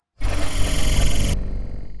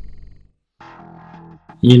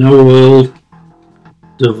In a world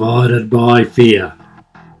divided by fear,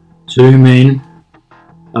 two men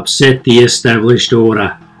upset the established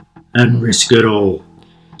order and risk it all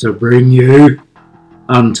to bring you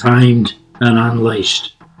Untamed and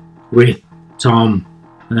Unleashed with Tom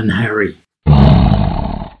and Harry.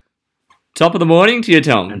 Top of the morning to you,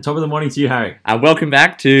 Tom. And top of the morning to you, Harry. And welcome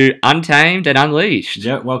back to Untamed and Unleashed.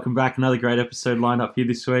 Yeah, welcome back. Another great episode lined up here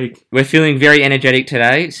this week. We're feeling very energetic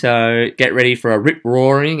today, so get ready for a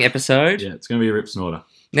rip-roaring episode. Yeah, it's going to be a rip snorter.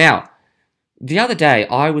 Now, the other day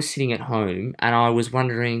I was sitting at home and I was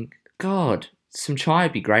wondering, God, some chai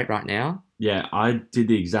would be great right now. Yeah, I did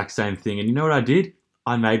the exact same thing. And you know what I did?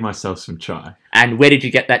 I made myself some chai. And where did you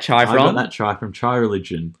get that chai from? I got that chai from Chai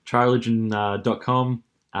Religion. ChaiReligion.com.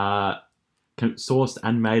 Sourced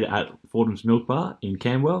and made at Fordham's Milk Bar in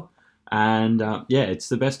Camberwell. And it's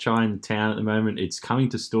the best chai in town at the moment. It's coming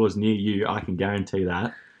to stores near you. I can guarantee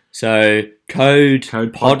that. So code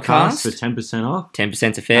podcast for 10% off.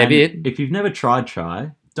 10%'s a fair bit. If you've never tried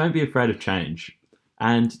chai, don't be afraid of change.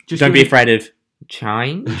 And just don't be afraid of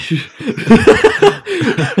change.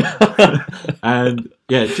 And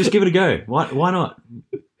yeah, just give it a go. Why not?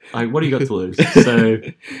 Like, what do you got to lose? So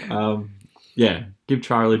give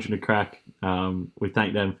Chai Religion a crack. We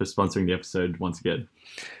thank them for sponsoring the episode once again.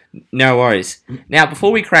 No worries. Now,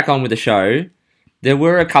 before we crack on with the show, there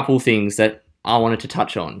were a couple things that I wanted to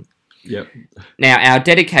touch on. Yep. Now, our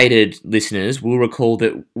dedicated listeners will recall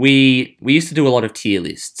that we used to do a lot of tier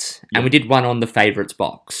lists, and we did one on the favourites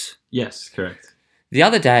box. Yes, correct. The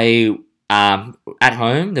other day, at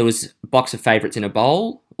home, there was a box of favourites in a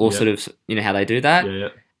bowl, or sort of, you know how they do that? Yeah.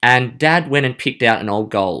 And Dad went and picked out an old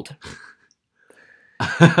gold.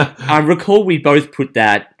 I recall we both put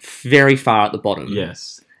that very far at the bottom.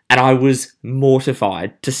 Yes. And I was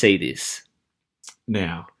mortified to see this.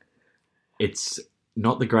 Now, it's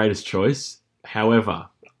not the greatest choice. However,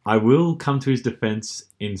 I will come to his defense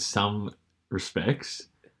in some respects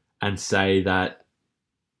and say that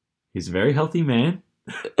he's a very healthy man.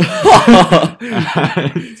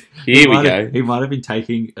 Here we go. He might have been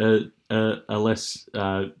taking a less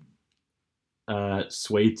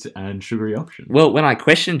sweet and sugary option. Well, when I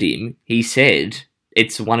questioned him, he said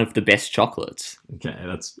it's one of the best chocolates. Okay,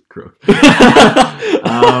 that's crook.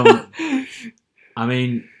 I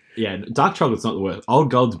mean, yeah, dark chocolate's not the worst.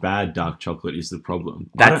 Old Gold's bad. Dark chocolate is the problem.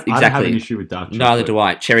 That's I don't have an issue with dark chocolate. Neither do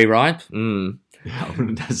I. Cherry ripe? Yeah, I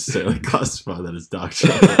wouldn't necessarily classify that as dark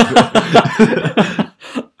chocolate.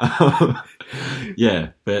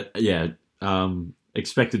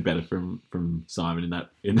 Expected better from Simon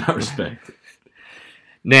in that respect.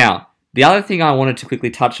 Now, the other thing I wanted to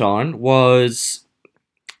quickly touch on was,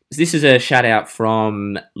 this is a shout out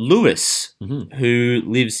from Lewis, who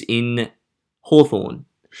lives in Hawthorne.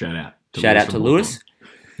 Shout out to Lewis.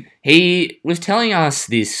 He was telling us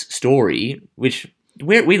this story, which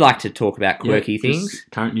we like to talk about quirky things.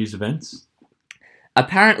 Current news events.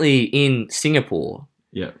 Apparently in Singapore,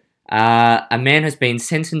 a man has been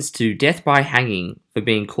sentenced to death by hanging for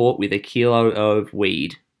being caught with a kilo of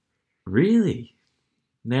weed. Really?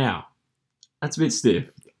 Now, that's a bit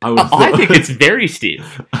stiff. I think it's very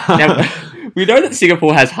stiff. Now, we know that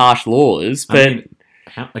Singapore has harsh laws, but... I mean,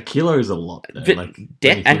 a kilo is a lot, though, when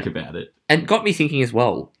you think about it. And got me thinking as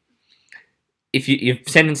well, if you're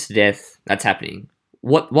sentenced to death, that's happening,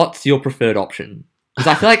 what's your preferred option?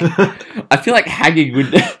 Because I feel like hanging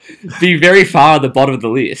would be very far at the bottom of the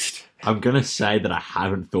list. I'm going to say that I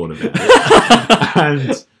haven't thought about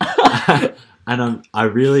it. and I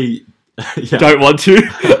really... don't want to.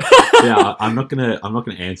 I'm not gonna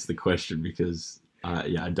answer the question because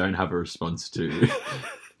I don't have a response to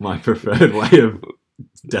my preferred way of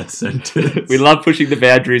death sentence. We love pushing the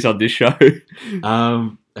boundaries on this show.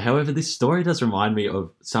 However, this story does remind me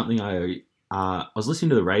of something I was listening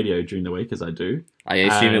to the radio during the week, as I do. I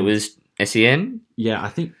assume it was SEN. Yeah, I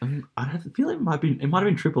think I feel it might have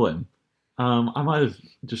been Triple M. I might have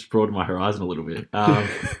just broadened my horizon a little bit. I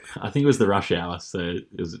think it was the rush hour, so it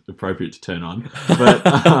was appropriate to turn on.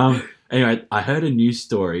 But anyway, I heard a news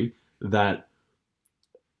story that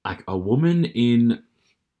like a woman in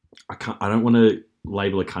I don't want to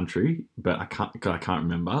label a country, but I can't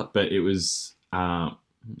remember. But it was I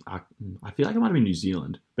feel like it might have been New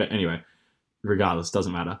Zealand. But anyway, regardless,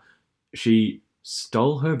 doesn't matter. She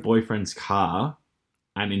stole her boyfriend's car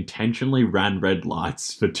and intentionally ran red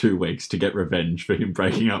lights for 2 weeks to get revenge for him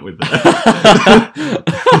breaking up with her.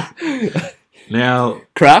 Now,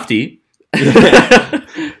 crafty. Yeah.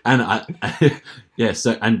 And I've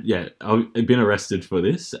been arrested for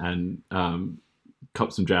this and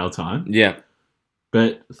copped some jail time. Yeah.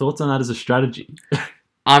 But thoughts on that as a strategy?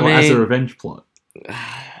 As a revenge plot?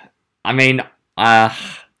 I mean, I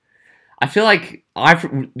feel like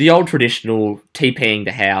the old traditional TPing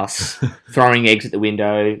the house, throwing eggs at the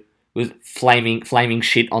window, with flaming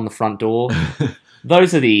shit on the front door.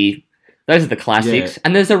 Those are the classics,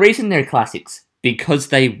 and there's a reason they're classics because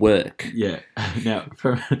they work. Yeah. Now,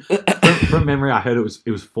 from memory, I heard it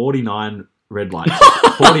was 49 red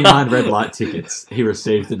light tickets he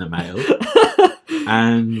received in the mail,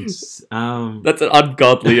 and that's an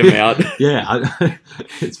ungodly amount. Yeah,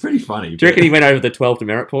 it's pretty funny. Do you reckon he went over the 12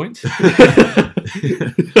 demerit points? Yeah,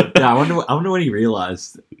 I wonder when he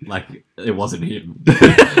realised like it wasn't him.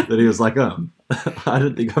 That he was like, I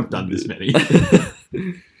don't think I've done this many.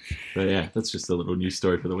 But yeah, that's just a little news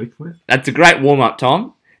story for the week for you. That's a great warm up,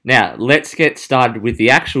 Tom. Now let's get started with the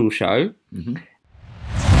actual show. Mm-hmm.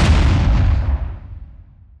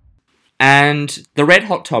 And the red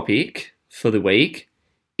hot topic for the week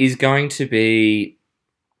is going to be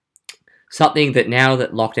something that now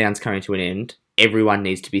that lockdown's coming to an end, everyone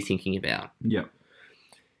needs to be thinking about. Yep.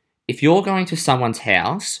 If you're going to someone's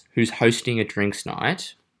house who's hosting a drinks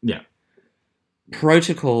night, yeah,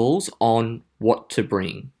 protocols on what to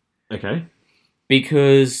bring. Okay.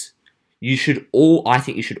 Because I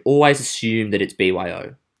think you should always assume that it's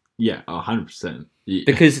BYO. Yeah, 100%. Yeah.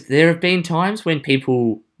 Because there have been times when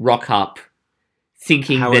people rock up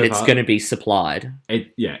thinking that it's going to be supplied.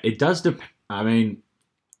 It does depend. I mean,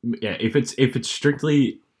 yeah, if it's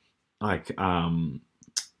strictly like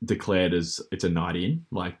declared as it's a night in,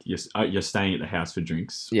 like you're staying at the house for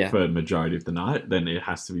drinks for the majority of the night, then it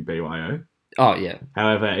has to be BYO. Oh yeah.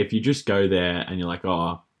 However, if you just go there and you're like,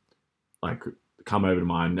 like come over to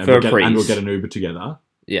mine and we'll get an Uber together.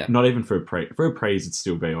 Yeah. Not even for a prees, it's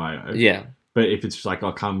still BYO. Yeah. But if it's just like,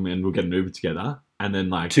 I'll come and we'll get an Uber together, and then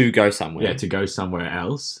like to go somewhere. Yeah, to go somewhere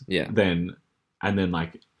else. Yeah. Then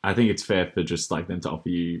like I think it's fair for just like them to offer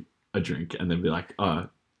you a drink and then be like, oh,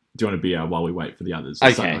 do you want a beer while we wait for the others? Or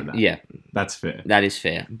okay. Something like that. Yeah. That's fair. That is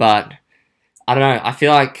fair. But I don't know. I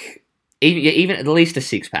feel like even at least a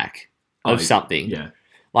 6-pack of something. Yeah.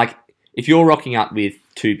 Like if you're rocking up with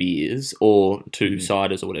 2 beers or 2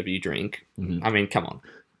 ciders or whatever you drink, I mean, come on.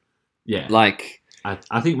 Yeah. Like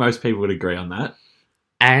I think most people would agree on that.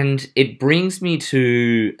 And it brings me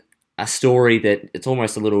to a story that it's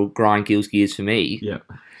almost a little grind Gill's gears for me. Yeah.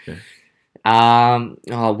 Okay.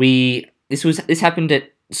 This happened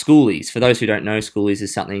at Schoolies. For those who don't know, Schoolies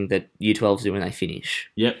is something that Year 12s do when they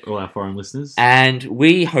finish. Yep, all our foreign listeners. And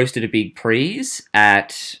we hosted a big prees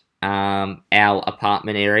at our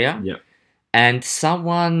apartment area. Yep. And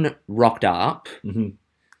someone rocked up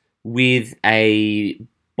with a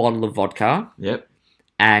bottle of vodka. Yep.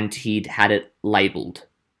 And he'd had it labelled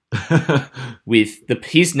with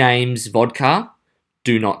his name's vodka,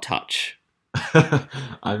 do not touch.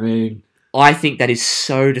 I mean, I think that is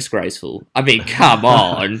so disgraceful. I mean, come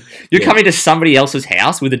on. You're coming to somebody else's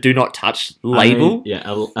house with a do not touch label?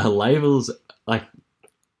 A label's like...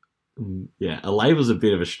 a label's a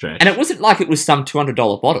bit of a stretch. And it wasn't like it was some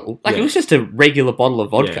 $200 bottle. Like, it was just a regular bottle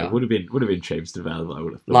of vodka. Yeah, it would have been cheapest available, I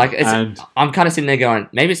would have thought. Like, I'm kind of sitting there going,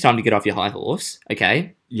 maybe it's time to get off your high horse,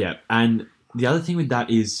 okay? Yeah, and the other thing with that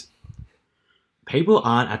is people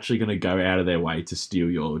aren't actually going to go out of their way to steal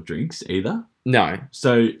your drinks either. No.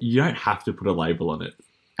 So you don't have to put a label on it,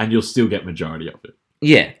 and you'll still get majority of it.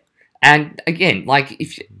 Yeah. And again, like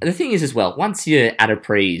the thing is as well, once you're at a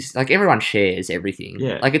prees, like everyone shares everything.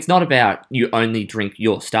 Yeah. Like it's not about you only drink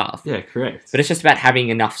your stuff. Yeah, correct. But it's just about having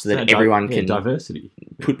enough so that everyone can diversity.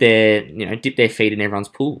 Put their dip their feet in everyone's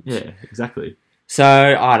pools. Yeah, exactly. So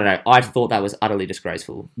I don't know. I thought that was utterly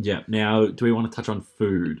disgraceful. Yeah. Now, do we want to touch on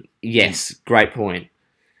food? Yes, great point.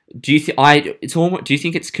 Do you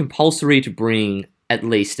think it's compulsory to bring at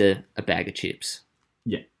least a bag of chips?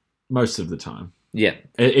 Yeah, most of the time. Yeah.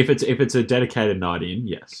 If it's a dedicated night in,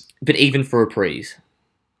 yes. But even for a prees?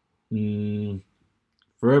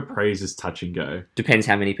 For a prees is touch and go. Depends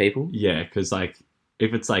how many people? Yeah, because like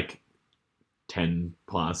if it's like 10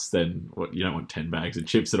 plus, then you don't want 10 bags of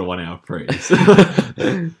chips at a 1 hour prees.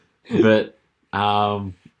 But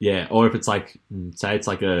yeah, or if it's like say it's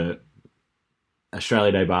like a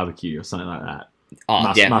Australia Day barbecue or something like that.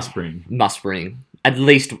 Must bring. At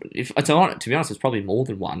least, to be honest, it's probably more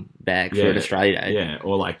than one bag for an Australia Day. Yeah,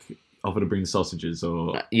 or like offer to bring sausages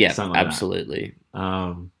or something like absolutely.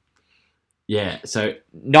 That. Yeah, so...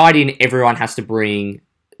 Night in, everyone has to bring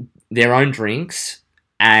their own drinks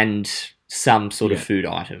and some sort of food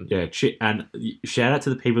item. Yeah, and shout out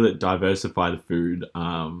to the people that diversify the food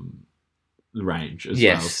range as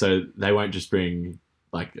well. So they won't just bring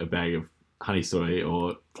like a bag of honey soy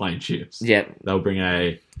or plain chips. Yeah. They'll bring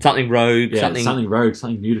something rogue, something rogue,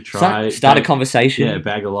 something new to try. Start a conversation. Yeah, a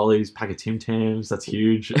bag of lollies, pack of Tim Tams, that's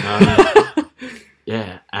huge.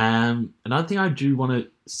 Another thing I do want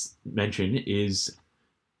to mention is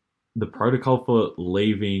the protocol for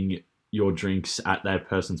leaving your drinks at that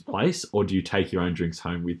person's place, or do you take your own drinks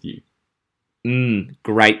home with you?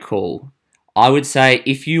 Great call. I would say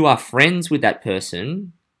if you are friends with that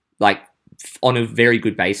person, like on a very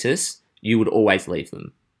good basis, you would always leave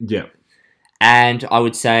them. Yeah. And I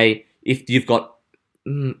would say if you've got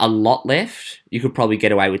a lot left, you could probably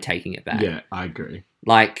get away with taking it back. Yeah, I agree.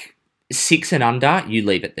 Like 6 and under, you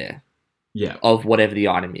leave it there Yeah. of whatever the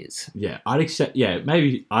item is. Yeah, I'd accept. Yeah,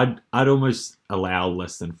 maybe I'd almost allow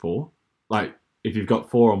less than 4. Like if you've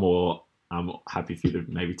got 4 or more, I'm happy for you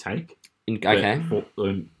to maybe take. Okay. But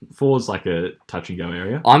 4's like a touch and go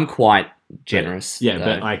area. I'm quite generous. Yeah, though.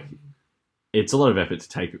 but like it's a lot of effort to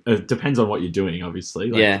take. It depends on what you're doing, obviously.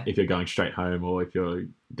 Like, Yeah. If you're going straight home or if you're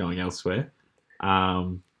going elsewhere.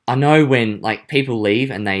 I know when like people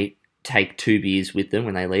leave and they take 2 beers with them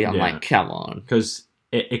when they leave. I'm Yeah. like, come on. Because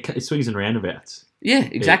it swings and roundabouts. Yeah,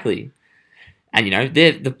 exactly. And you know,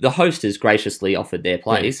 the host has graciously offered their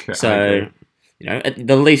place, I so agree. you know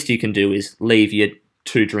the least you can do is leave your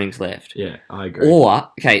 2 drinks left. Yeah, I agree. Or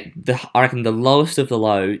okay, I reckon the lowest of the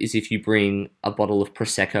low is if you bring a bottle of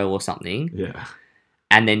prosecco or something, Yeah.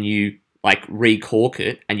 and then you like recork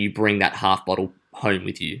it and you bring that half bottle home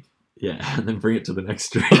with you. Yeah, and then bring it to the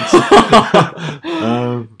next drink.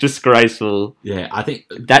 Disgraceful. Yeah, I think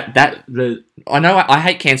That the I know I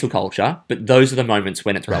hate cancel culture, but those are the moments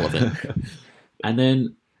when it's relevant. and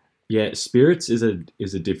then yeah, spirits is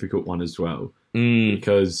a difficult one as well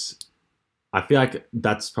because I feel like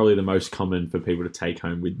that's probably the most common for people to take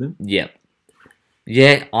home with them. Yeah.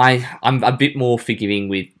 Yeah, I'm a bit more forgiving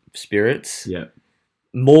with spirits. Yeah.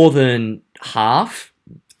 More than half,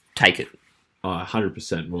 take it.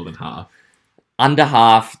 100% more than half. Under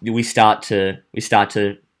half, we start to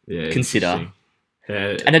Yeah, consider. interesting.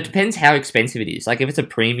 Yeah, And it depends how expensive it is. Like if it's a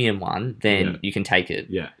premium one, then Yeah. you can take it.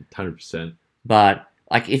 yeah, 100%. But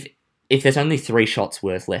like if there's only 3 shots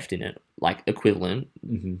worth left in it, like equivalent,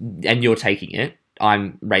 Hmm. and you're taking it,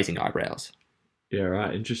 I'm raising eyebrows. Yeah,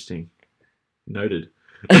 right. Interesting. Noted.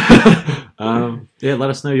 Yeah, let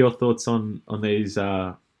us know your thoughts on these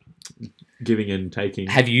giving and taking.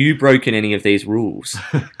 Have you broken any of these rules?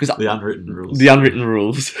 Because The unwritten rules. the unwritten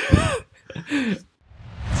rules.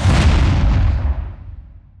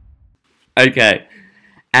 Okay.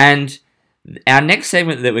 And our next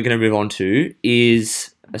segment that we're going to move on to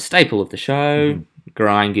is a staple of the show,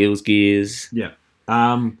 Grind Gil's Gears. Yeah.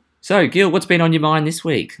 So, Gil, what's been on your mind this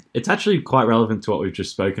week? It's actually quite relevant to what we've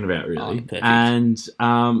just spoken about, really. Oh, perfect. And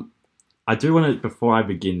I do want to, before I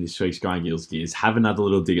begin this week's Grind Gil's Gears, have another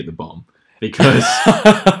little dig at the bomb because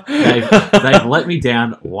they've let me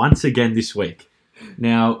down once again this week.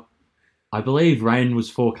 Now, I believe rain was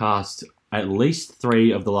forecast at least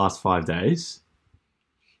 3 of the last 5 days.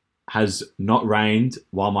 Has not rained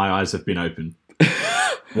while my eyes have been open.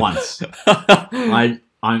 Once.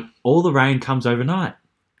 I'm all the rain comes overnight,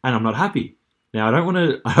 and I'm not happy. Now I don't want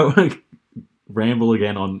to ramble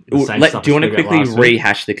again on the same stuff. Do you want to I spoke about quickly last week.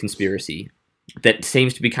 rehash the conspiracy that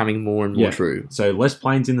seems to be becoming more and more Yeah. true? So less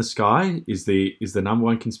planes in the sky is the number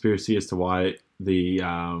one conspiracy as to why the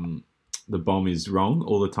bomb is wrong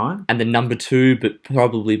all the time. And the number 2, but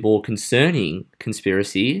probably more concerning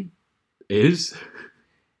conspiracy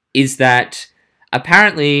Is that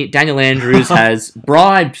apparently Daniel Andrews has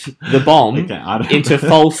bribed the bomb okay, I don't into know.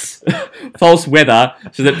 false weather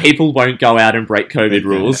so that people won't go out and break COVID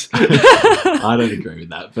rules. I don't agree with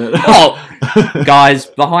that, but Oh, guys,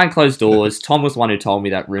 behind closed doors, Tom was the one who told me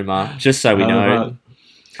that rumor, just so we know.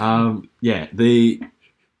 The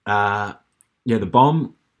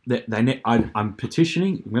bomb. I'm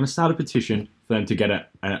petitioning. I'm going to start a petition for them to get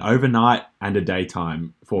an overnight and a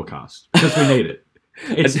daytime forecast because we need it.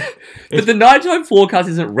 But the nighttime forecast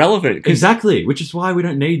isn't relevant. 'Cause Exactly, which is why we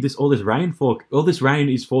don't need all this rain. All this rain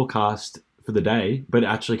is forecast for the day, but it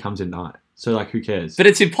actually comes at night. So, like, who cares? But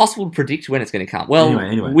it's impossible to predict when it's going to come. Well,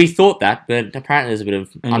 Anyway. we thought that, but apparently there's a bit of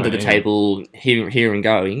Anyway, under the anyway. table here and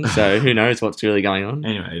going, so who knows what's really going on.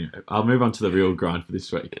 Anyway, I'll move on to the real grind for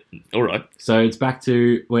this week. All right. So it's back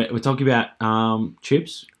to we're talking about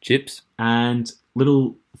chips Chips? and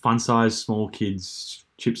little fun-sized, small kids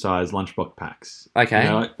chip-sized lunchbox packs. Okay. You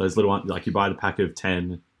know, like those little ones, like you buy the pack of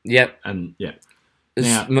 10, Yep. and yeah,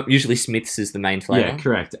 Usually Smith's is the main flavour. yeah,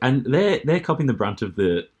 correct. And they're copying the brunt of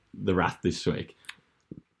the wrath this week.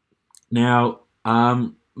 Now,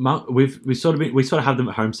 we sort of have them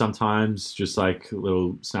at home sometimes, just like a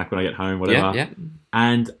little snack when I get home, whatever. Yeah.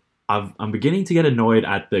 And I'm beginning to get annoyed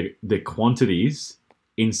at the quantities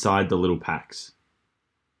inside the little packs,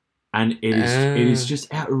 and it is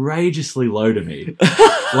just outrageously low to me.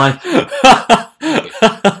 Like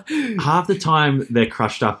half the time they're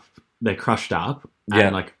crushed up. They're crushed up. Yeah.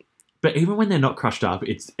 And like, but even when they're not crushed up,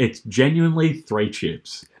 it's genuinely 3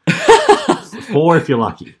 chips. 4 if you're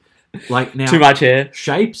lucky. Like now, Too much hair.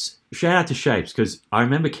 Shapes. Shout out to Shapes because I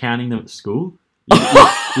remember counting them at school.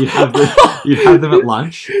 You'd have them at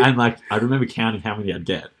lunch, and like I remember counting how many I'd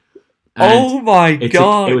get. And Oh my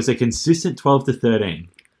god! it was a consistent 12 to 13.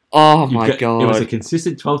 Oh my It was a god!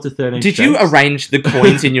 consistent 12 to 13. Did you shapes. arrange the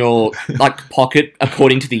coins in your like pocket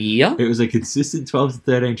according to the year? It was a consistent 12 to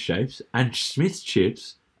 13 shapes, and Smith's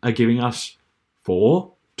chips are giving us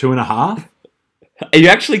 4, 2.5. Are you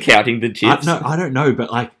actually counting the chips? No, I don't know,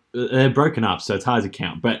 but like they're broken up, so it's hard to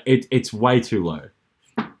count. But it's way too low,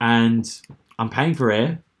 and I'm paying for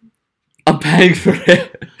air, I'm paying for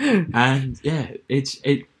it. and it's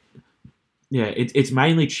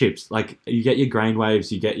mainly chips. Like you get your grain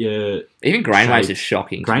waves, you get your Even grain waves Shape. is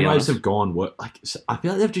shocking. to grain be waves honest. have gone worse. Like I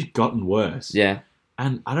feel like they've just gotten worse. Yeah.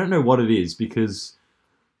 And I don't know what it is because,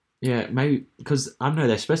 maybe because I don't know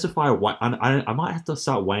they specify a weight. I might have to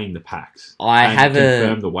start weighing the packs. I and have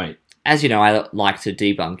confirm the weight. As you know, I like to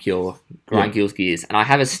debunk your grind gills gears, and I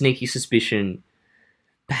have a sneaky suspicion,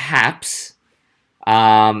 perhaps,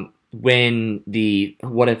 when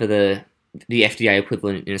whatever the FDA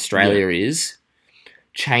equivalent in Australia is,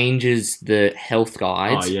 changes the health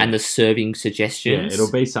guides Oh, yeah. and the serving Yeah, suggestions,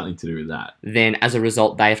 it'll be something to do with that. then as a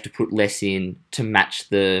result they have to put less in to match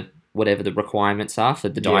the whatever the requirements are for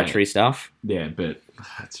the Yeah. dietary stuff. Yeah, but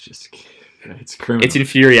it's criminal. It's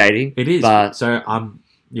infuriating. It is. but So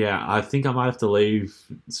I think I might have to leave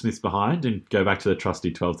Smith's behind and go back to the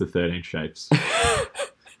trusty 12 to 13 shapes.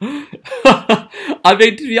 I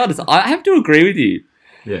mean, to be honest, I have to agree with you.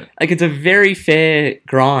 Yeah. Like, it's a very fair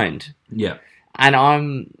grind, Yeah. and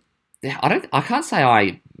I can't say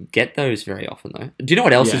I get those very often though. Do you know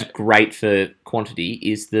what else is Yeah. great for quantity?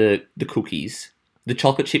 Is the cookies, the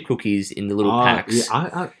chocolate chip cookies in the little packs.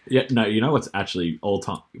 No, you know what's actually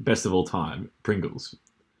best of all time? Pringles.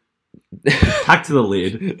 Packed to the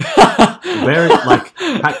lid. Very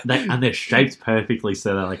and they're shaped perfectly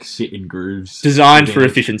so they like sit in grooves. Designed for Within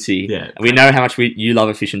it. efficiency. Yeah. We know how much you love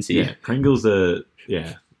efficiency. Yeah, Pringles are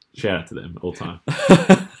shout out to them all time.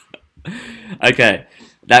 Okay,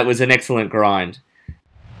 that was an excellent grind.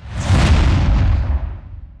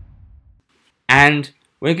 And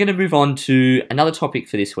we're going to move on to another topic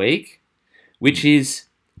for this week, which is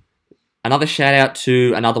another shout out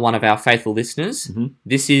to another one of our faithful listeners. Mhm.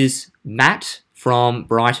 This is Matt from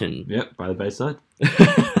Brighton. Yep, by the Bayside.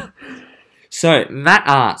 So Matt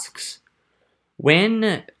asks,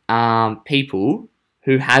 when people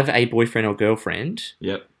who have a boyfriend or girlfriend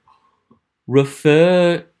Yep.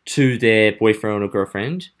 refer to their boyfriend or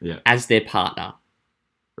girlfriend Yeah. as their partner,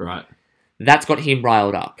 Right. that's got him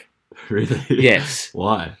riled up. Really? Yes.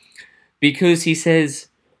 Why? Because he says,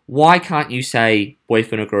 why can't you say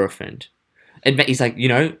boyfriend or girlfriend? He's like,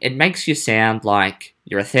 it makes you sound like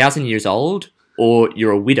you're 1,000 years old, or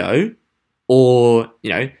you're a widow, or,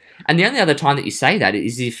 and the only other time that you say that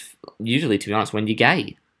is if, usually, to be honest, when you're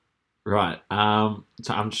gay. Right.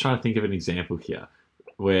 So I'm just trying to think of an example here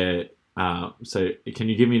where, so can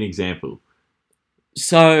you give me an example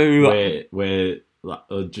So, where like,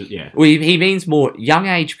 yeah. well, he means more young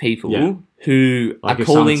age people Yeah. who Like are if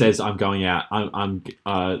calling... someone says, I'm going out, I'm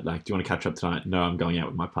like, do you want to catch up tonight? No, I'm going out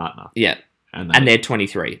with my partner. Yeah, And and they're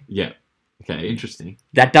 23. yeah. Okay, interesting.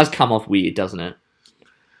 That does come off weird, doesn't it?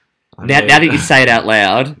 I Now mean- that you say it out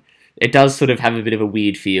loud, it does sort of have a bit of a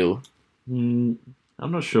weird feel. I'm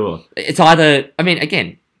not sure. It's either, I mean,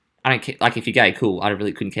 again, I don't care, like if you're gay, cool, I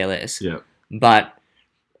really couldn't care less. Yeah. But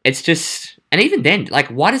it's just, and even then, like,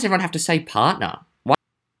 why does everyone have to say partner? Why?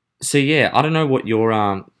 So yeah, I don't know what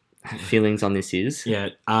your feelings on this is. Yeah.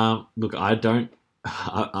 Look, I don't.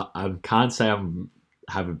 I can't say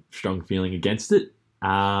have a strong feeling against it.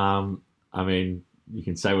 I mean, you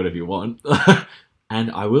can say whatever you want,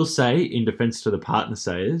 and I will say, in defence to the partner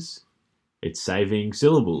sayers, it's saving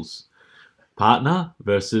syllables. Partner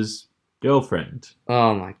versus girlfriend.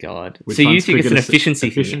 Oh my god! Which So you one's think it's quicker an to- efficiency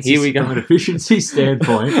thing? Here we go. From an efficiency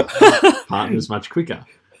standpoint, partner's much quicker.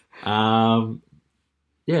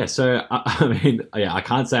 Yeah, so I mean, yeah, I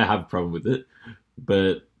can't say I have a problem with it,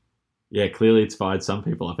 but yeah, clearly it's fired some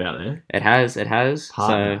people up out there. It has.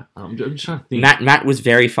 Partner. I'm just trying to So think. Matt was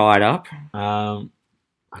very fired up.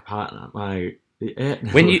 My partner, yeah.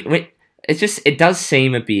 When it does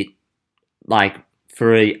seem a bit like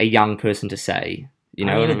for a young person to say. You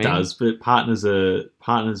know what I mean? It does, but partners are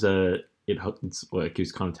it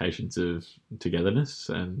gives connotations of togetherness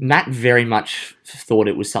and Matt very much thought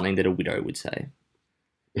it was something that a widow would say.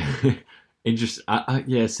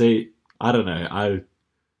 yeah. See, I don't know.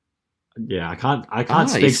 Yeah, I can't You're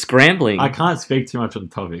speak. scrambling. I can't speak too much on the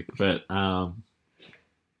topic, but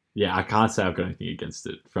yeah, I can't say I've got anything against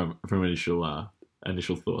it from initial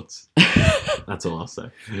thoughts. That's all I'll say.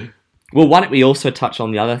 Well, why don't we also touch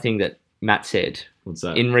on the other thing that Matt said What's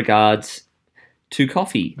that? in regards to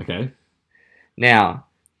coffee? Okay. Now,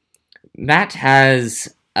 Matt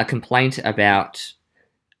has a complaint about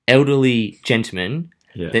elderly gentlemen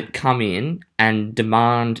Yeah. that come in and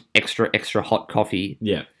demand extra hot coffee,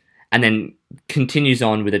 Yeah. and then continues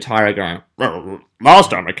on with a tirade going, "Well,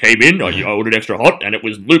 last time I came in, I ordered extra hot and it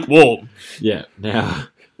was lukewarm." Yeah. Now,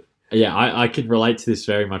 yeah, I can relate to this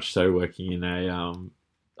very much so working in a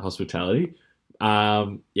hospitality.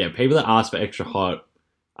 Yeah, people that ask for extra hot,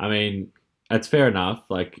 I mean, that's fair enough.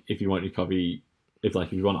 Like, if you want your coffee, if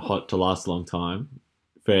you want it hot to last a long time,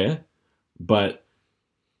 fair. But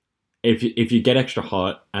if you get extra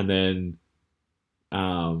hot and then,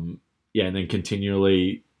 and then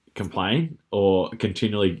continually complain or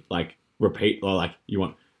continually like repeat, or like you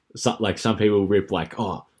want some people rip like,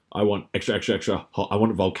 oh, I want extra hot. I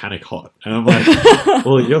want volcanic hot, and I'm like,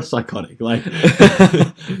 well, you're psychotic. Like,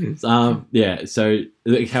 yeah. So,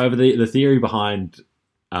 however, the theory behind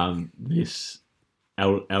this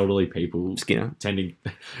elderly people Skinner. tending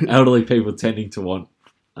to want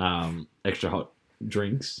extra hot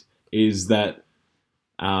drinks is that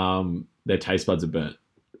their taste buds are burnt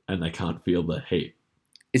and they can't feel the heat.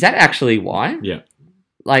 Is that actually why? Yeah.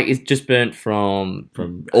 Like, it's just burnt from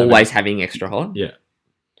From always having extra hot? Yeah.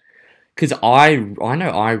 Because I know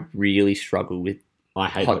I really struggle with... I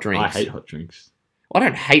hate hot drinks. I hate hot drinks. I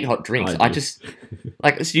don't hate hot drinks. I do. just...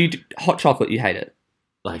 Like, so hot chocolate, you hate it?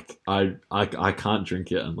 Like, I can't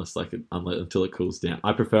drink it until it cools down.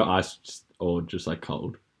 I prefer ice or just like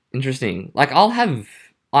cold. Interesting. Like, I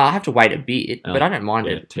have to wait a bit, but I don't mind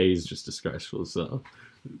Yeah, it. tea is just disgraceful as well.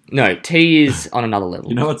 No, tea is on another level.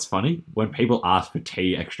 You know what's funny? When people ask for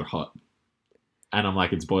tea extra hot, and I'm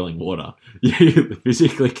like, it's boiling water. You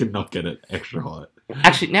physically cannot get it extra hot.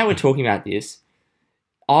 Actually, now we're talking about this,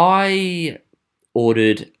 I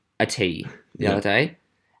ordered a tea the Yeah. other day,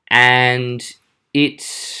 and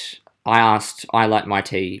I like my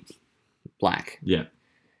tea black. Yeah.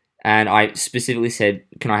 And I specifically said,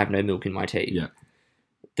 can I have no milk in my tea? Yeah.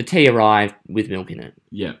 The tea arrived with milk in it.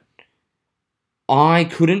 Yeah. I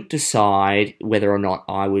couldn't decide whether or not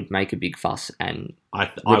I would make a big fuss and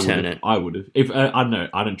return it. I would have. If I don't know,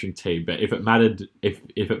 I don't drink tea, but if it mattered, if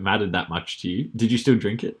it mattered that much to you, did you still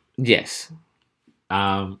drink it? Yes.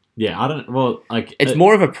 Yeah, I don't. Well, like It's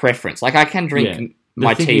more of a preference. Like, I can drink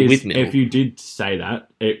my the thing tea is, with milk. If you did say that,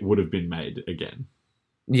 it would have been made again,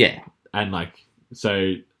 Yeah. and like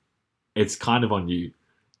so, it's kind of on you.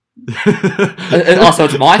 Also,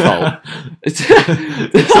 it's my fault.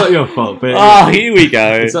 It's not your fault, but Oh, here we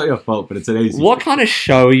go. it's not your fault, but it's an easy. What kind of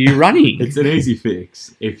show are you running? It's an easy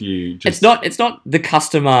fix if you just. It's not the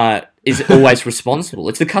customer is always responsible.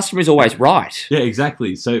 It's the customer is always right. Yeah,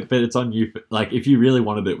 exactly. So, but it's on you. Like, if you really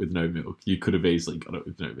wanted it with no milk, you could have easily got it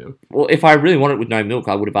with no milk. Well, if I really wanted it with no milk,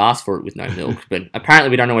 I would have asked for it with no milk. But apparently,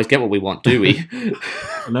 we don't always get what we want, do we?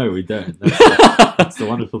 No, we don't. That's the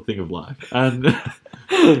wonderful thing of life. And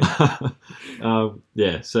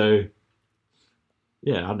yeah, so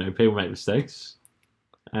yeah, I don't know. People make mistakes,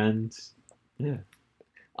 and yeah,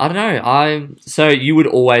 I don't know. So you would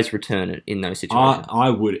always return it in those situations. I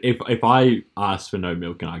would if I asked for no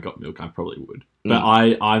milk and I got milk, I probably would. But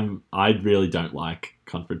I really don't like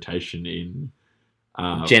confrontation in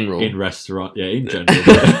General. in restaurant. Yeah, in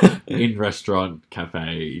general, in restaurant,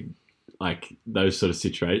 cafe, like those sort of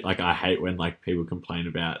situations. Like, I hate when like people complain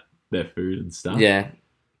about their food and stuff. Yeah.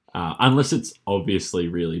 Unless it's obviously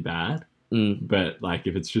really bad. Mm. But like,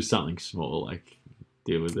 if it's just something small, like,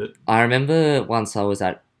 deal with it. I remember once I was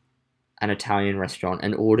at an Italian restaurant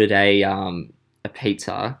and ordered a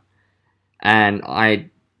pizza, and I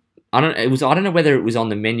don't know whether it was on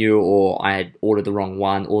the menu or I had ordered the wrong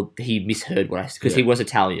one or he misheard what I said, because he was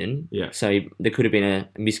Italian. Yeah. So there could have been a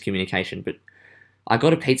miscommunication, but I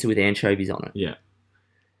got a pizza with anchovies on it. Yeah.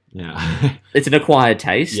 Yeah. It's an acquired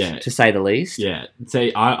taste, Yeah. to say the least. Yeah.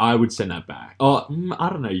 Say, I would send that back. Oh, I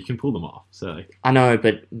don't know. You can pull them off. So, like, I know,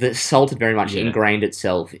 but the salt had very much Yeah. ingrained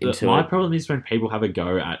itself into my it. problem is when people have a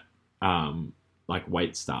go at like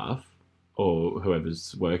wait staff or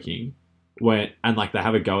whoever's working, and like they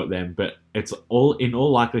have a go at them, but it's in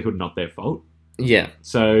all likelihood not their fault. Yeah.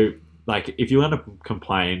 So, like, if you want to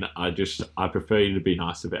complain, I prefer you to be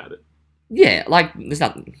nice about it. Yeah, like, there's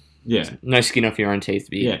nothing... Yeah. No skin off your own teeth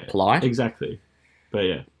to be polite. Exactly. But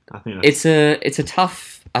yeah, I think that's... It's a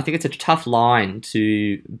tough line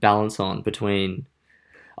to balance on between...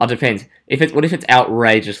 Oh, it depends. What if it's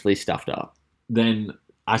outrageously stuffed up? Then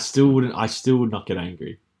I still wouldn't. I still would not get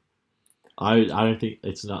angry. I don't think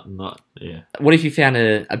it's not. Yeah. What if you found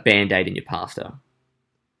a Band-Aid in your pasta?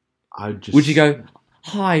 Would you go,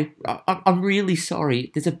 hi, I'm really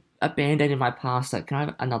sorry. There's a Band-Aid in my pasta. Can I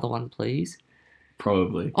have another one, please?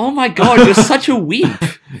 Probably. Oh my god, you're such a wimp.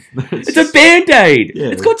 It's a Band-Aid. Yeah.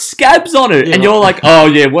 It's got scabs on it. Yeah, and you're like, oh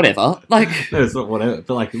yeah, whatever. Like, No, it's not whatever.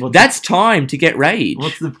 But like, that's time to get rage.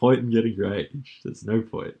 what's the point in getting rage? There's no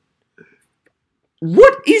point.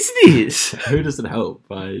 What is this? Who does it help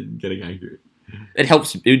by getting angry? It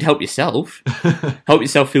would help yourself. Help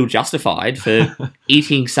yourself feel justified for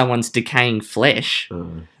eating someone's decaying flesh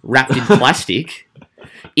wrapped in plastic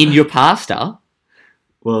in your pasta.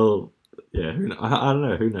 Well, yeah, I don't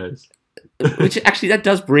know. Who knows? Which actually, that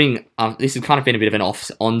does bring. This has kind of been a bit of an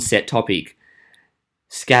onset topic.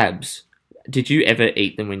 Scabs. Did you ever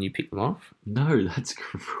eat them when you picked them off? No, that's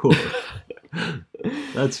cruel.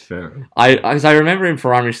 That's fair. As I remember in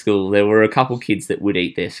primary school, there were a couple kids that would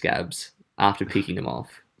eat their scabs after picking them off.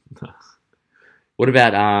 What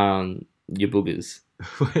about your boogers?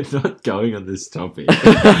 We're not going on this topic.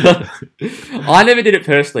 I never did it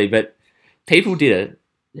personally, but people did it.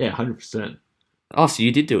 Yeah, 100%. Oh, so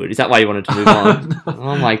you did do it. Is that why you wanted to move on? No.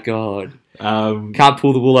 Oh my god. We'll Can't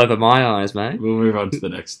pull the wool over my eyes, mate. move on to the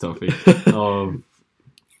next topic.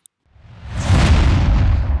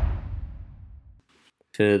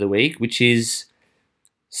 For the week, which is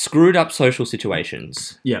screwed up social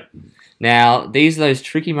situations. Yeah. Now, these are those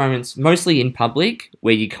tricky moments, mostly in public,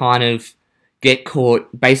 where you kind of get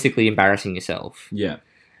caught basically embarrassing yourself. Yeah.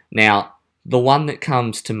 Now, the one that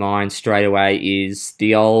comes to mind straight away is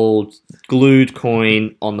the old glued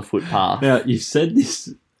coin on the footpath. Now, you said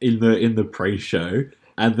this in the pre-show,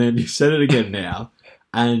 and then you said it again now,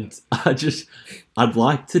 and I'd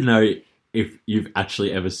like to know if you've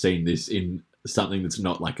actually ever seen this in something that's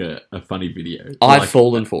not like a funny video. I've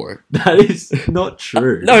fallen for it. That is not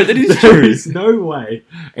true. No, that is There true. is no way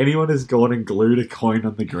anyone has gone and glued a coin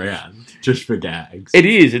on the ground just for gags. It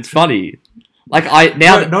is. It's funny. Like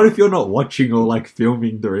not if you're not watching or like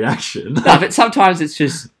filming the reaction. No, but sometimes it's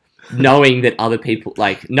just knowing that other people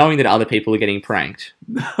are getting pranked.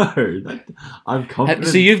 No, I'm confident.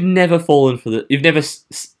 So you've never fallen for you've never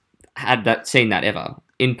seen that ever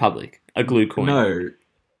in public, a glue coin. No,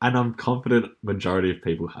 and I'm confident majority of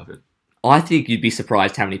people haven't. I think you'd be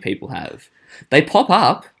surprised how many people have. They pop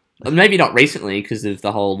up, maybe not recently because of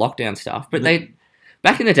the whole lockdown stuff, but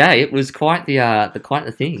back in the day it was quite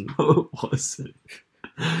the thing. What was it?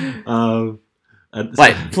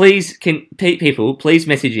 Wait, please, people please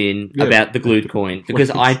message in Yeah. about the glued coin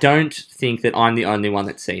because Please. I don't think that I'm the only one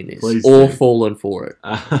that's seen this Please or do. fallen for it.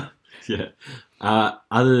 Yeah.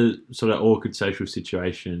 Other sort of awkward social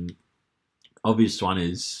situation. Obvious one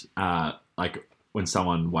is like when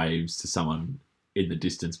someone waves to someone in the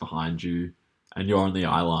distance behind you, and you're on the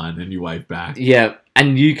eye line and you wave back. Yeah,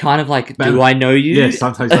 and you kind of like, But- do I know you? Yeah,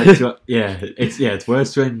 sometimes like it's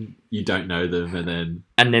worse when you don't know them,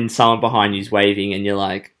 And then someone behind you's waving, and you're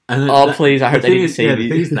like, and then oh please, I hope the they thing didn't is- see yeah, me. the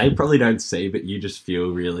thing is they probably don't see, but you just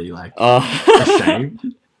feel really like Oh,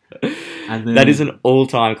 ashamed. And then, that is an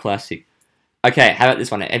all-time classic. Okay, how about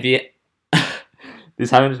this one? Have you? This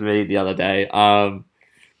happened to me the other day.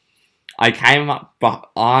 I came up,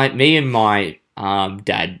 me and my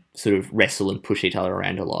dad sort of wrestle and push each other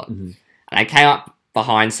around a lot, Mhm. and I came up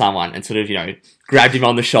behind someone and sort of grabbed him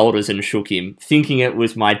on the shoulders and shook him, thinking it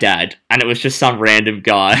was my dad, and it was just some random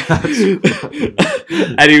guy.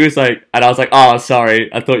 And he was like, and I was like, oh, sorry,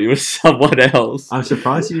 I thought you were someone else. I'm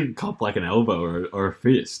surprised you didn't cop like an elbow or a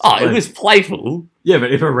fist. Oh, it Like, was playful. yeah,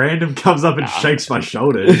 but if a random comes up and Nah. shakes my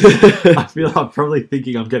shoulders, I feel I'm probably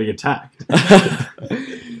thinking I'm getting attacked.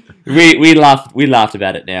 we laughed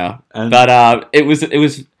about it now, And but it was,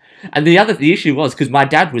 and the issue was because my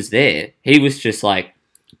dad was there. He was just like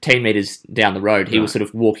 10 meters down the road. He was Right. sort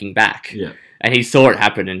of walking back, yeah, and he saw it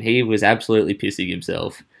happen, and he was absolutely pissing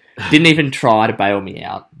himself. Didn't even try to bail me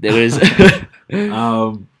out. There was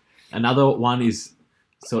another one is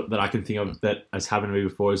sort that I can think of that has happened to me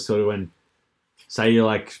before is sort of when, say you're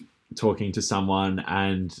like talking to someone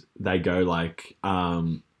and they go like,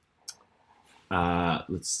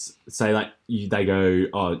 let's say like they go,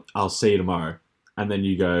 oh, I'll see you tomorrow, and then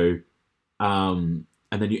you go, and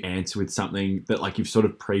then you answer with something that like you've sort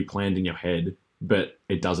of pre-planned in your head, but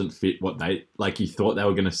it doesn't fit what they like. You thought they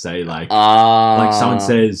were gonna say like someone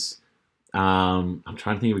says, I'm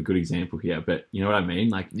trying to think of a good example here, but you know what I mean?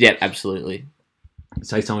 Like, yeah, absolutely.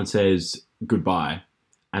 say someone says goodbye,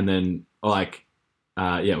 and then or like,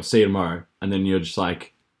 yeah, we'll see you tomorrow, and then you're just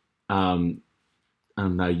like, I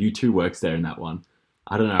don't know, U2 works there in that one.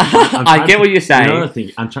 I don't know. I get what you're saying. You know what I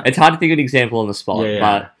think? It's hard to think of an example on the spot, Yeah, yeah.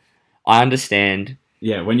 but I understand.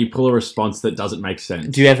 Yeah, when you pull a response that doesn't make sense.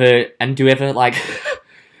 Do you ever like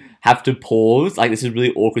have to pause? Like, this is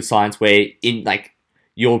really awkward silence where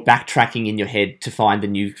you're backtracking in your head to find the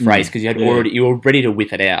new phrase because you were ready to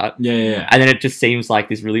whip it out. Yeah. And then it just seems like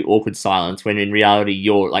this really awkward silence when in reality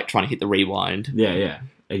you're like trying to hit the rewind. Yeah,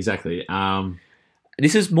 exactly.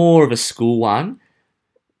 This is more of a school one.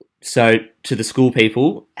 So to the school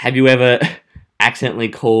people, have you ever accidentally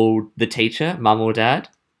called the teacher mum or dad?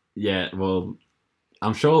 Yeah, well,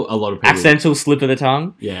 I'm sure a lot of people... Accidental slip of the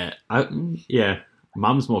tongue? Yeah,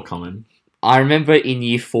 mum's more common. I remember in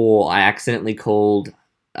year 4, I accidentally called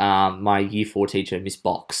my year 4 teacher, Miss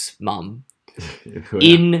Box, mum,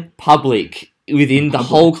 in public, within the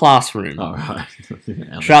whole classroom. Oh, right.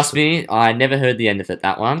 Trust me, I never heard the end of it,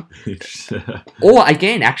 that one. Or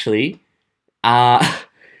again, actually,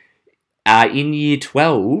 in year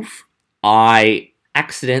 12, I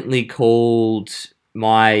accidentally called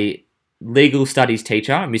my legal studies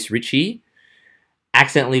teacher, Miss Ritchie,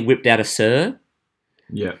 accidentally whipped out a sir.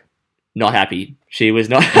 Yeah. Not happy. She was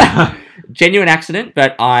not... Genuine accident,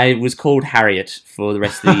 but I was called Harriet for the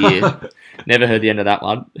rest of the year. Never heard the end of that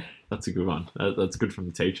one. That's a good one. That's good from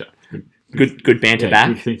the teacher. Good banter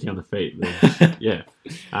back. Good thinking on the feet. Yeah.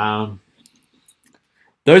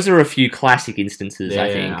 Those are a few classic instances,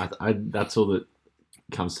 I think. Yeah, that's all that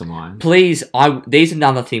comes to mind. Please, these are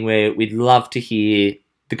another thing where we'd love to hear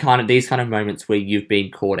these kind of moments where you've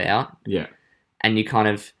been caught out. Yeah. And you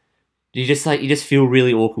just feel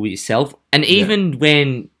really awkward with yourself. And even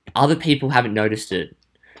when other people haven't noticed it.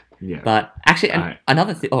 Yeah. But actually,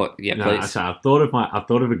 another thing... Oh, yeah, no, please. So I've thought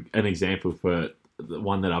of an example for the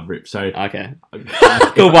one that I've ripped. So okay.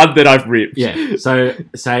 The one that I've ripped. Yeah. So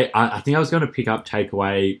say I think I was going to pick up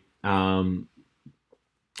takeaway.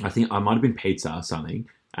 I think I might have been pizza or something,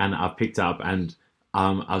 and I picked up, and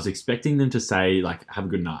I was expecting them to say like "Have a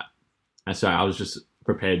good night," and so I was just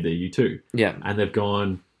prepared there. You too. Yeah. And they've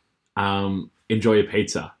gone, enjoy your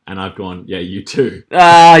pizza, and I've gone, yeah, you too.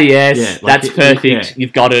 Ah, yes, Yeah, that's perfect. Yeah.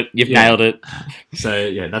 You've got it. You've nailed it. So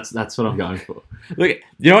yeah, that's what I'm going for. Look,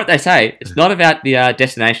 you know what they say? It's not about the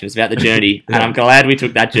destination; it's about the journey. And I'm glad we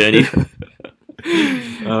took that journey.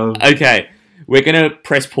 Okay, we're gonna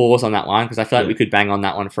press pause on that one because I feel like we could bang on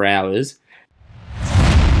that one for hours.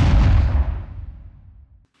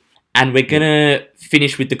 And we're gonna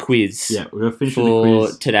finish with the quiz. Yeah, we're gonna finish for with the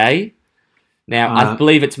quiz today. Now, I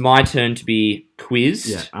believe it's my turn to be quizzed.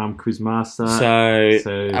 Yeah, I'm quizmaster.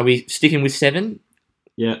 So are we sticking with 7?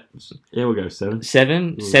 Yeah, we'll go 7.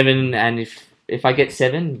 7, Ooh. 7, and if I get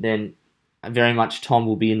 7, then very much Tom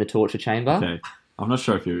will be in the torture chamber. Okay, I'm not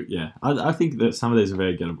sure if you. Yeah, I think that some of these are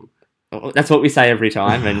very gettable. That's what we say every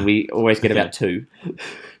time, and we always get about 2.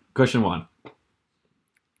 Question 1.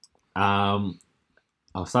 I'll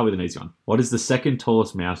start with an easy one. What is the second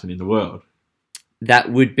tallest mountain in the world?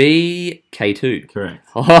 That would be K2. Correct.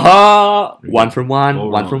 One from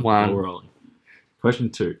one. One from one. All rolling.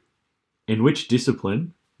 Question 2. In which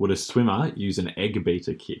discipline would a swimmer use an egg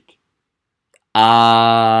beater kick?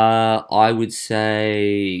 I would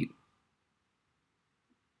say...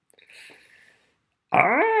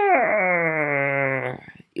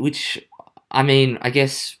 which, I mean, I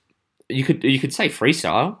guess you could say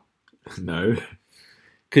freestyle. No.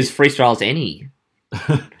 Because freestyle's any.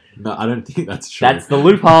 No, I don't think that's true. That's the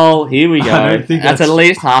loophole. Here we go. I don't think that's at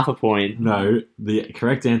least half a point. No, the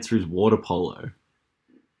correct answer is water polo.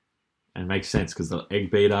 And it makes sense because the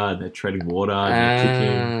egg beater and they're treading water and they're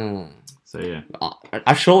kicking. So yeah.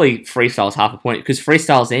 Surely freestyle's half a point because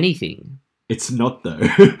freestyle's anything. It's not though.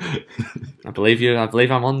 I believe you. I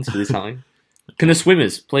believe I'm on to this something. Can the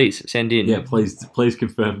swimmers please send in? Yeah, please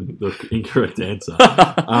confirm the incorrect answer.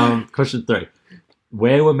 Question 3.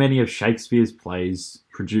 Where were many of Shakespeare's plays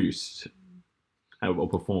produced or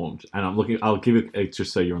performed? And I'll give it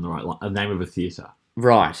just so you're on the right line. A name of a theatre.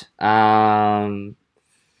 Right.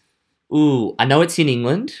 Ooh, I know it's in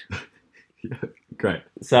England. Yeah, great.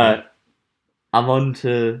 So I'm on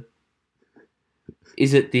to.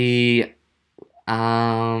 Is it the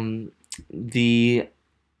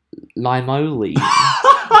Limoli?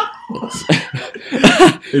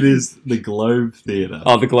 It is the Globe Theatre.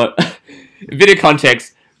 Oh, the Globe. A bit of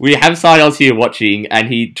context. We have someone else here watching,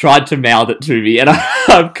 and he tried to mouth it to me, and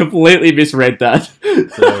I've completely misread that.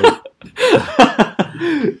 So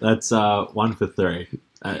that's 1 for 3.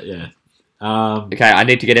 Yeah. Okay, I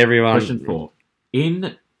need to get everyone. Question 4.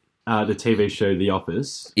 In the TV show The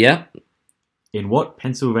Office. Yeah. In what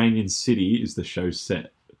Pennsylvania city is the show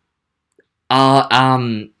set?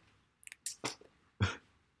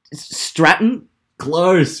 Stratton.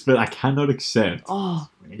 Close, but I cannot accept. Oh,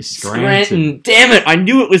 Scranton. Scranton. Damn it! I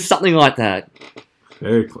knew it was something like that.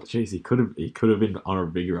 Very close. Jeez, he could have been on a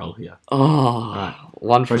big roll here. Oh, Right.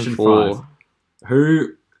 1 from Question 4.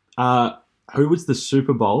 5. Who was the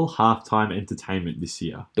Super Bowl halftime entertainment this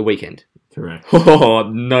year? The Weekend. Correct. Oh,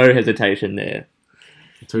 no hesitation there.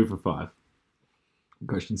 2 for 5.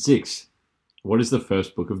 Question 6. What is the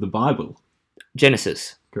first book of the Bible?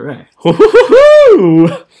 Genesis. Correct.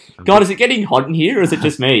 God, is it getting hot in here, or is it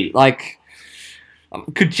just me? Like,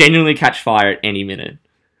 could genuinely catch fire at any minute.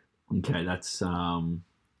 Okay, that's how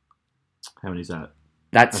many is that?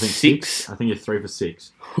 That's I think 6. I think you're 3 for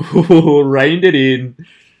 6. Reined it in.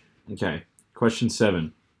 Okay, question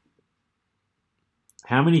 7.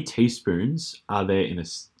 How many teaspoons are there in a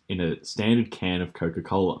standard can of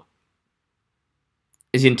Coca-Cola?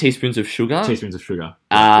 Is in teaspoons of sugar? Teaspoons of sugar.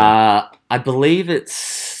 I believe it's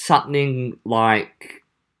something like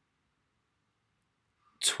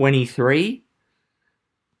 23.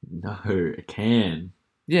 No, a can.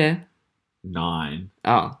 Yeah. 9.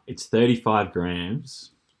 Oh. It's 35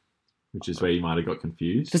 grams, which is where you might have got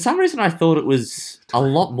confused. For some reason, I thought it was a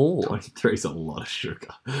lot more. 23 is a lot of sugar.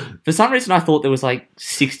 For some reason, I thought there was like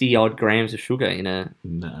 60 odd grams of sugar in a.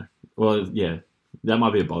 No. Well, yeah, that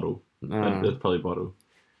might be a bottle. That's probably a bottle.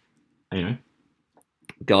 Anyway.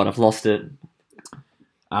 God, I've lost it.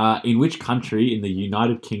 In which country in the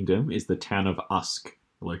United Kingdom is the town of Usk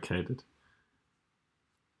located?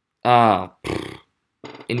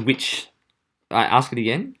 In which? I ask it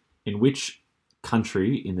again. In which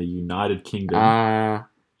country in the United Kingdom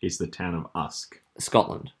is the town of Usk?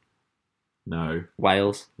 Scotland. No,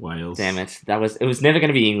 Wales. Wales. Damn it! It was never going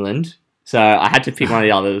to be England, so I had to pick one of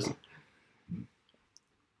the others.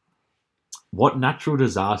 What natural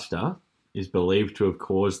disaster is believed to have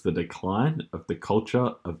caused the decline of the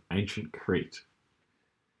culture of ancient Crete?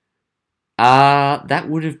 That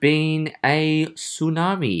would have been a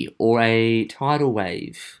tsunami or a tidal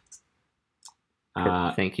wave.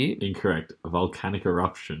 Thank you. Incorrect. A volcanic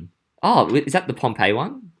eruption. Oh, is that the Pompeii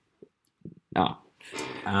one? Oh.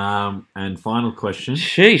 And final question.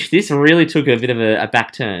 Sheesh, this really took a bit of a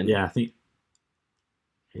back turn. I think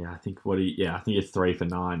you're 3 for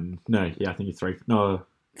 9. No, I think you're 3 for... No.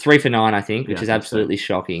 3 for 9, I think, which Yeah, is I think absolutely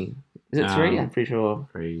shocking. Is it 3? I'm pretty sure.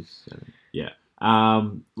 3, 7. Yeah.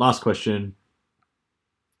 Last question.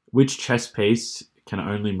 Which chess piece can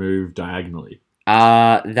only move diagonally?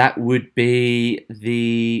 That would be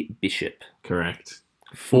the bishop. Correct.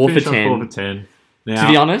 4 for Finish on 10. 4 for 10. Now,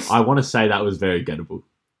 To be honest, I want to say that was very gettable.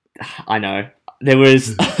 I know. There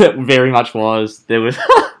was, very much was. There was...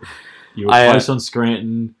 You were close on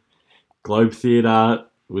Scranton. Globe Theatre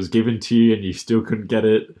was given to you and you still couldn't get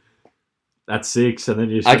it. That's 6. And then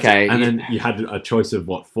then you had a choice of,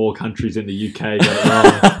 4 countries in the UK got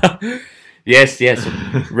it wrong. Yes.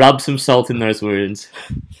 Rub some salt in those wounds.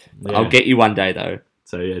 Yeah. I'll get you one day, though.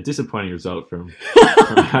 So, disappointing result from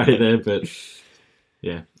Harry there. But,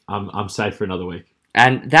 yeah, I'm safe for another week.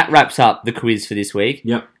 And that wraps up the quiz for this week.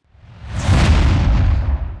 Yep.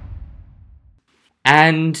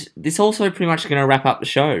 And this also pretty much going to wrap up the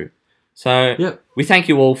show. So we thank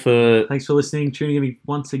you all for... Thanks for listening, tuning in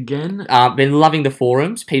once again. Been loving the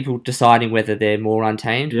forums, people deciding whether they're more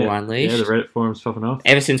Untamed or Unleashed. Yeah, the Reddit forum's popping off.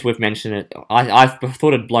 Ever since we've mentioned it, I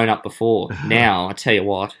thought it'd blown up before. Now, I tell you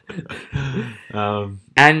what.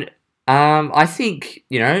 I think,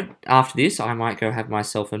 after this, I might go have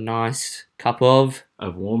myself a nice cup of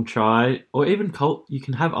warm chai, or even cold. You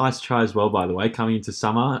can have iced chai as well, by the way. Coming into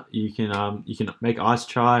summer, you can make iced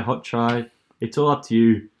chai, hot chai. It's all up to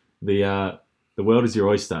you. The world is your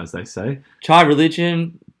oyster, as they say. Chai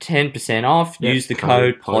Religion, 10% off. Yep, Use the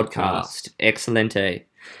code podcast. Excelente.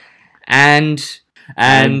 And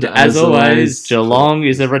as always, Geelong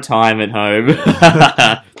is a retirement home.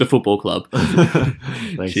 The football club.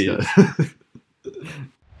 Thanks, Cheers. guys.